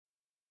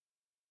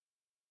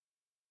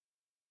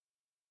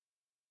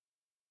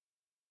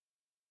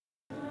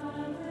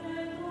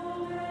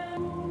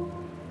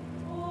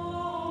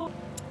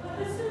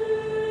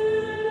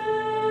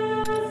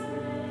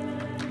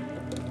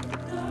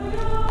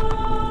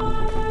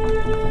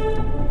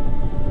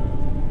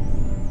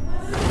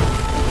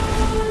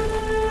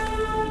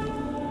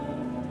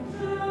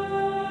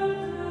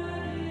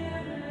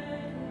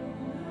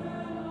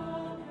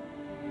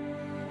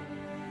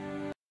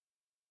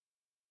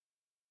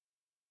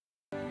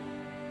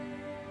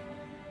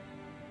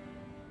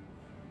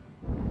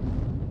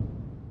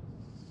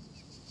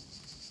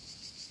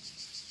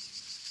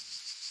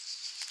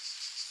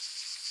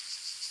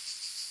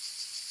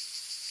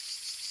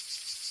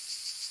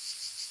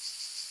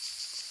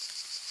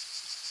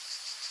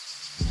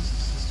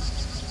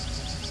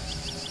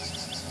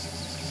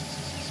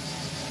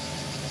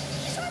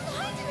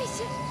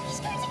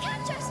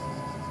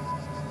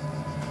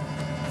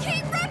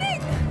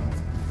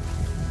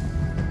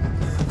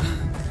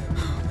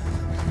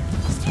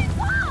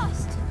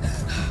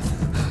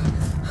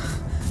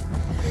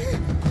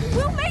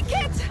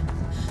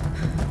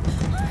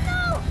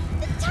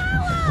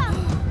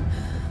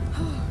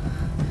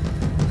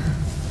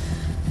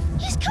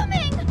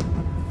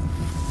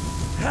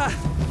Ah,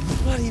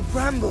 bloody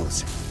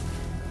brambles.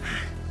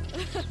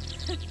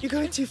 You're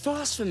going too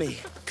fast for me.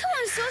 Come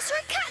on, Sorcerer,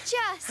 catch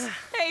us!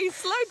 Hey,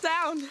 slow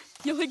down.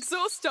 You'll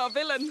exhaust our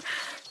villain.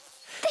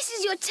 This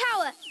is your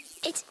tower.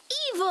 It's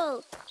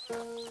evil.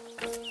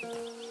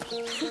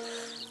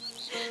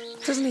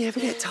 Doesn't he ever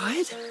get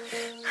tired?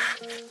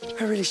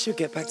 I really should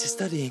get back to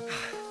studying.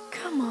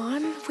 Come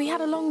on, we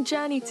had a long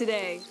journey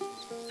today.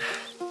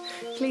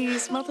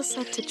 Please, Mother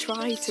said to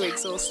try to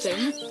exhaust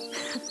him.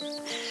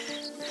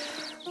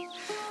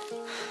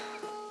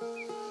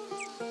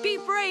 Be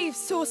brave,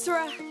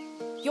 Sorcerer.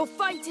 Your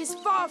fight is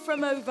far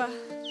from over.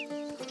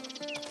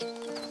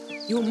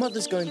 Your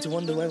mother's going to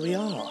wonder where we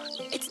are.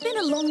 It's been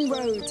a long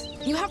road.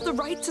 You have the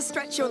right to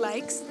stretch your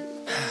legs.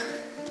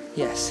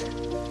 Yes.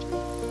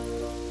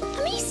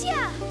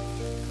 Amicia!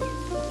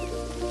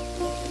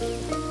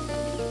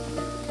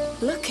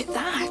 Look at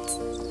that.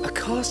 A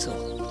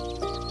castle.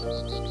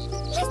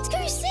 Let's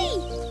go see!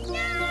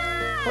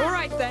 No! All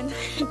right, then.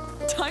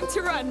 Time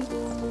to run.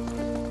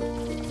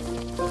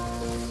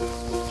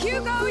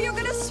 Hugo, you're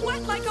gonna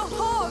sweat like a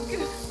hog.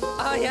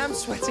 I am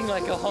sweating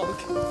like a hog.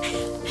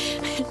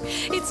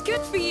 It's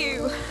good for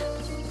you.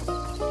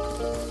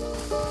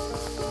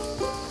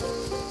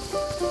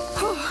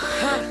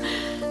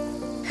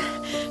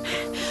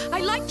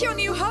 I like your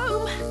new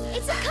home.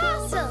 It's a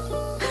castle.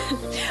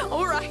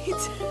 All right.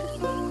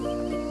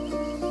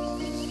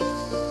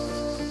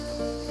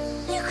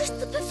 Lucas,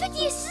 the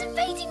Perfidious is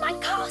invading my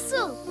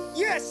castle.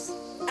 Yes!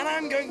 And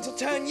I'm going to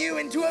turn you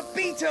into a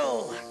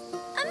beetle!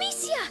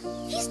 Amicia,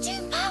 he's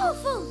too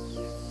powerful.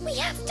 We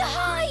have to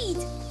hide.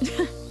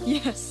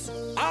 Yes.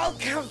 I'll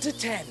count to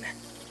 10.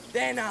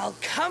 Then I'll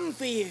come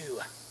for you,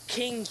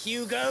 King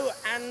Hugo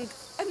and...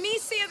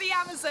 Amicia the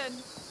Amazon.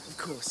 Of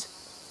course.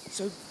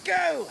 So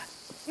go!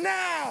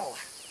 Now!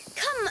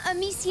 Come,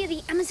 Amicia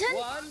the Amazon.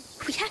 1,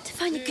 We have to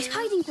find a good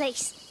hiding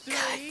place. 3,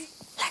 Good.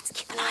 Let's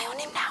keep an eye on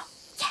him now.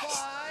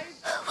 Yes.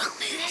 5, We'll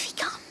move if he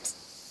comes.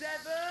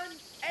 7,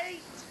 8,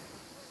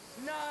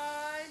 9,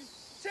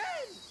 10!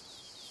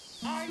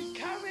 I'm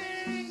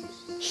coming!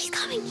 He's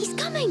coming, he's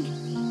coming.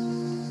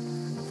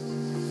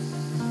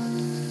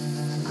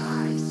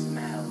 I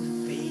smell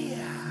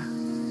fear.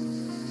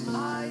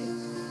 I,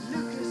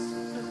 Lucas,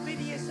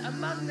 Perfidious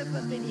among the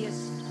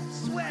Perfidious,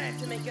 swear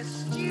to make a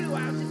stew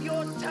out of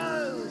your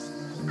toes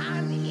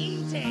and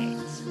eat it.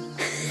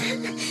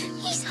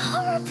 He's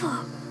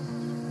horrible.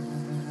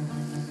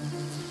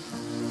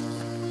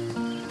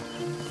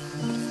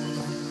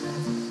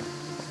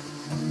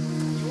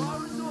 You are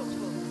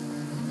resourceful,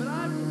 but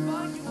I will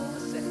find you all the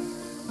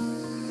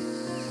same.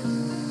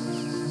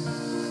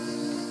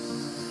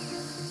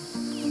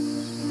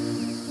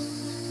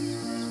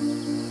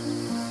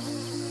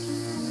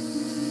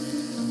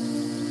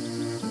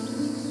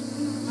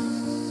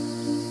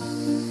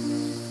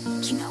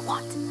 You know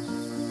what?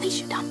 We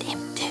should hunt him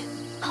too.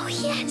 Oh,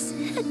 yes.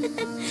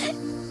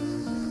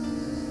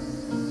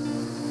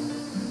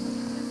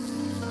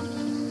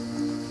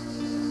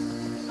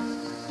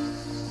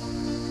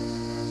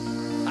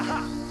 Aha!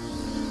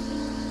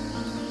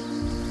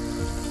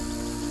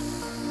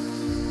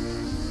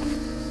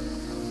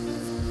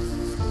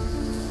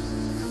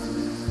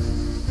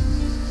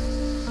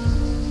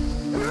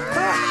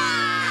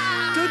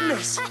 Ah!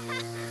 Goodness!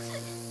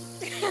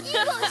 You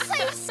got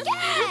so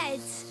scared.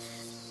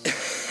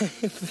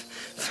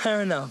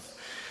 Fair enough.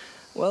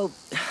 Well,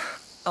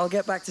 I'll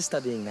get back to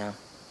studying now.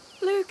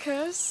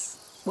 Lucas.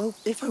 Well,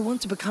 if I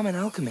want to become an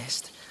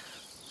alchemist,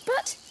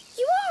 But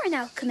you are an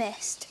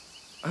alchemist.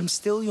 I'm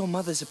still your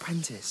mother's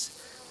apprentice.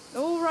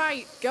 All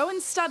right, go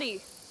and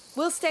study.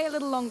 We'll stay a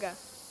little longer.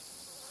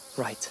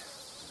 Right.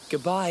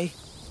 Goodbye.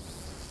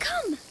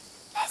 Come,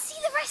 let's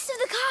see the rest of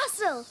the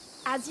castle.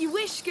 As you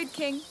wish, good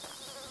king.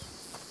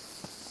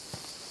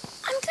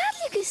 I'm glad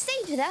Lucas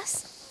stayed with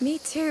us. Me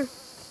too.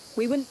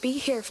 We wouldn't be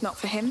here if not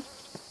for him.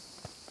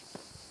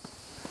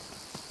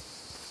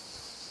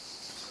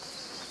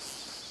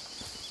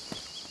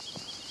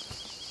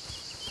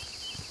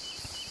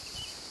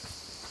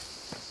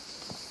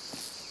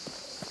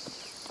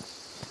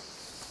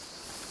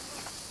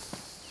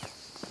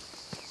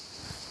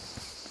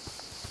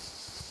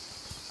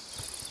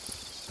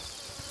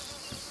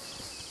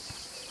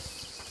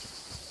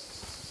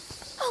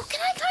 Oh,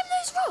 can I climb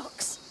those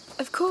rocks?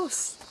 Of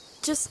course.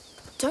 Just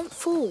don't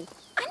fall.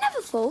 I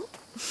never fall.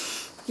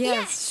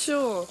 Yes,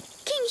 sure.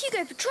 King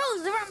Hugo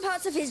patrols the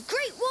ramparts of his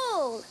great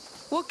wall.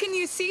 What can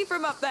you see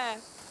from up there?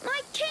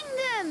 My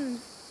kingdom.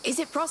 Is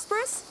it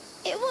prosperous?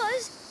 It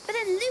was, but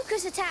then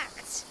Lucas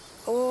attacked.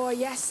 Oh,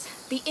 yes.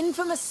 The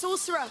infamous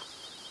sorcerer.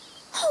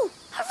 Oh,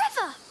 a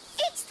river.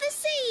 It's the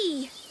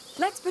sea.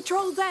 Let's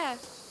patrol there.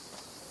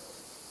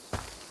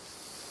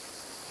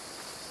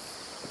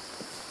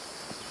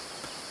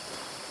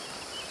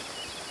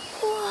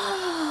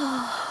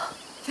 Whoa.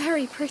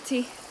 Very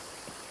pretty.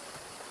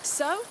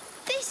 So,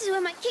 This is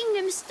where my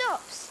kingdom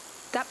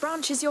stops. that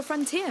branch is your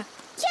frontier.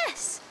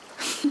 Yes.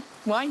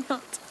 Why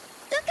not?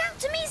 Look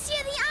out,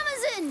 Amicia the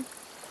Amazon.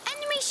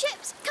 Enemy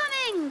ships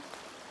coming.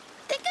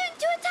 They're going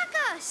to attack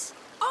us.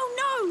 Oh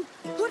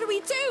no! What do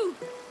we do?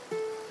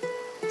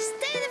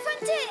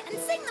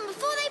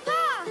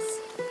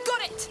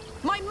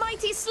 My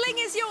mighty sling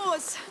is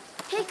yours!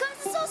 Here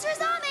comes the sorcerer's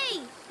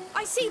army!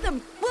 I see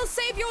them! We'll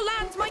save your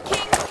land, my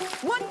king!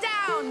 One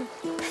down!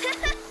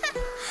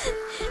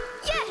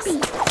 Yes!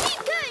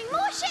 Keep going!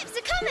 More ships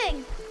are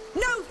coming!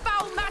 No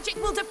foul magic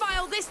will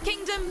defile this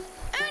kingdom!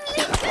 Only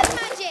good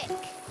magic!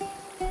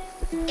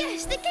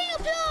 Yes, the king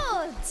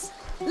applauds!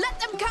 Let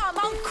them come!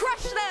 I'll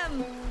crush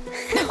them!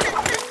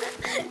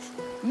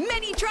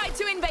 Many tried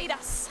to invade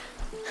us.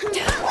 But we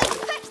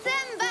pushed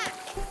them back!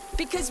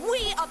 Because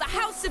we are the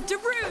House of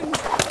Daroon!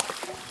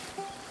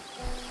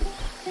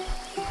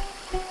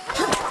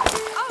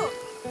 Oh,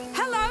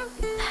 hello!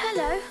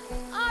 Hello.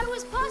 I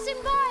was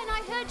passing by and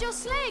I heard your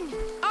sling.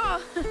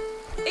 Oh,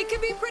 it can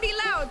be pretty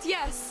loud,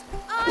 yes.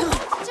 I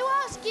wanted to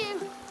ask you,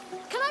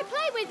 can I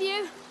play with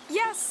you?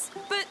 Yes,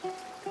 but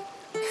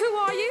who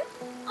are you?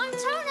 I'm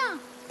Tona.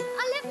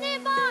 I live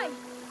nearby.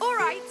 All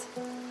right.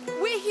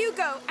 We're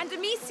Hugo and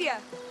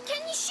Amicia.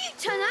 Can you shoot,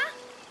 Tona?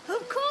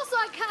 Of course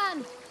I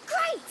can.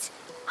 Great.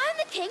 I'm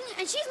the king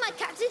and she's my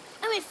captain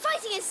and we're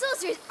fighting a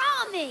sorcerer's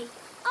army.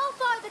 I'll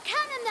fire the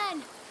cannon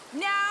then.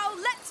 Now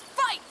let's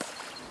fight!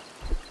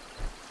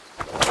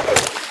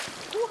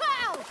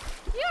 Wow!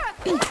 You're a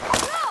clever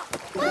shot!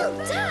 Well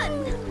done!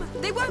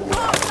 They won't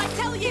pass, I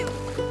tell you!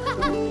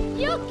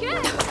 You're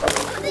good!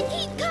 But they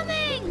keep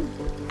coming!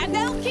 And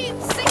they'll keep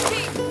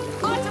sinking!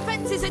 Our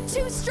defenses are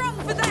too strong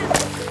for them!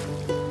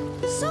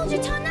 Soldier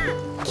Tona,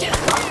 keep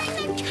firing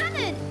that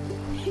cannon!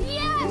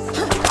 Yes!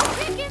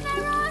 Kicking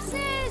their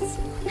asses!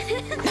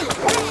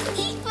 They're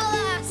evil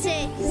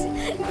asses!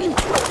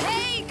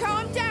 Hey,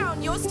 calm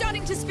down! You're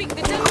starting to speak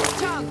the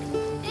devil's tongue!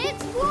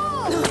 It's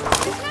war!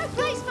 There's no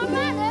place for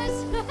manners!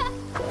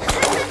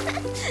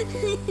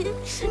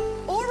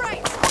 All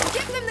right,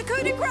 give them the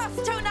coup de grace,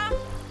 Tona!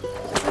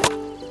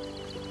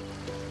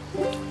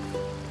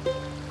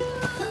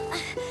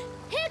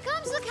 Here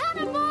comes the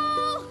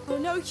cannonball! Oh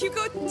no,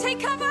 Hugo, take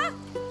cover!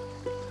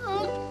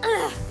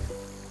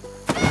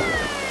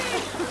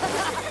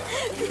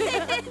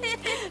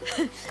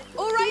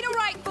 All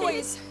right,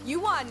 boys. You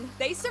won.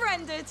 They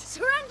surrendered.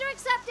 Surrender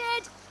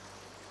accepted!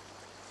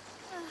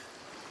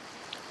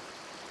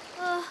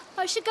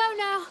 I should go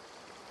now.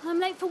 I'm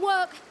late for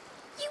work.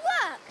 You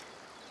work?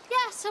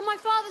 Yes, on my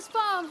father's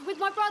farm with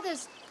my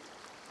brothers.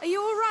 Are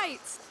you all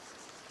right?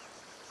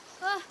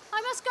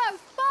 I must go.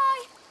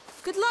 Bye.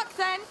 Good luck,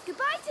 then.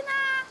 Goodbye,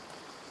 Tana.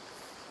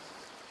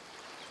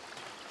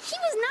 She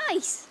was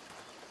nice.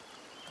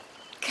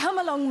 Come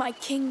along, my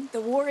king.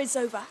 The war is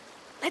over.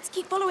 Let's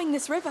keep following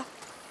this river.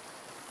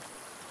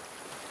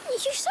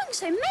 You sung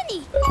so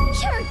many.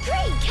 You're a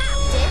great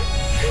captain.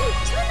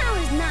 Tana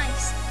was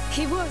nice.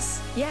 He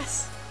was,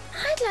 yes.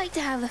 I'd like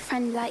to have a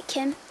friend like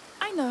him.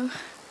 I know.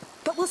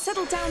 But we'll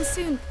settle down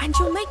soon, and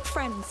you'll make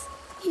friends.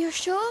 You're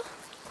sure?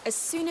 As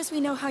soon as we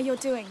know how you're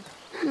doing.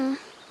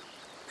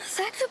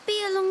 That could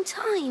be a long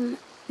time.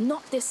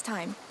 Not this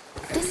time.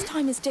 This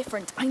time is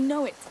different. I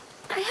know it.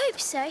 I hope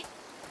so.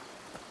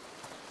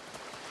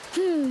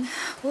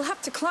 We'll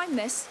have to climb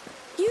this.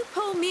 You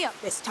pull me up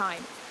this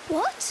time.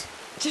 What?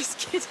 Just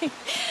kidding.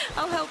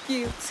 I'll help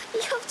you.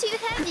 You're too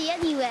heavy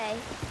anyway.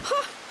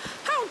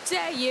 How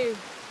dare you?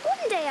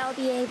 One day I'll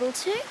be able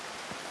to.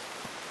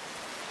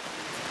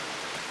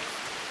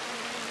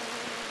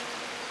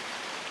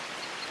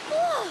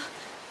 Whoa!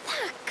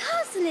 That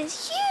castle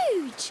is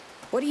huge!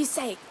 What do you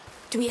say?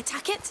 Do we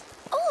attack it?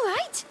 All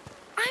right.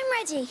 I'm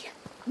ready.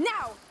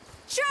 Now!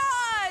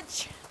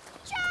 Charge!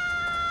 Charge!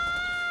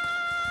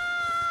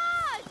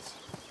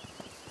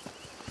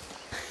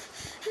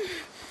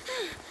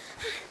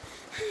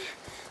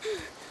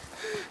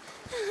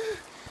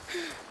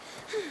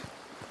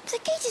 The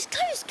gate is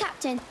closed,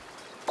 Captain.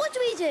 What do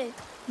we do?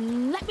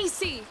 Let me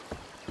see.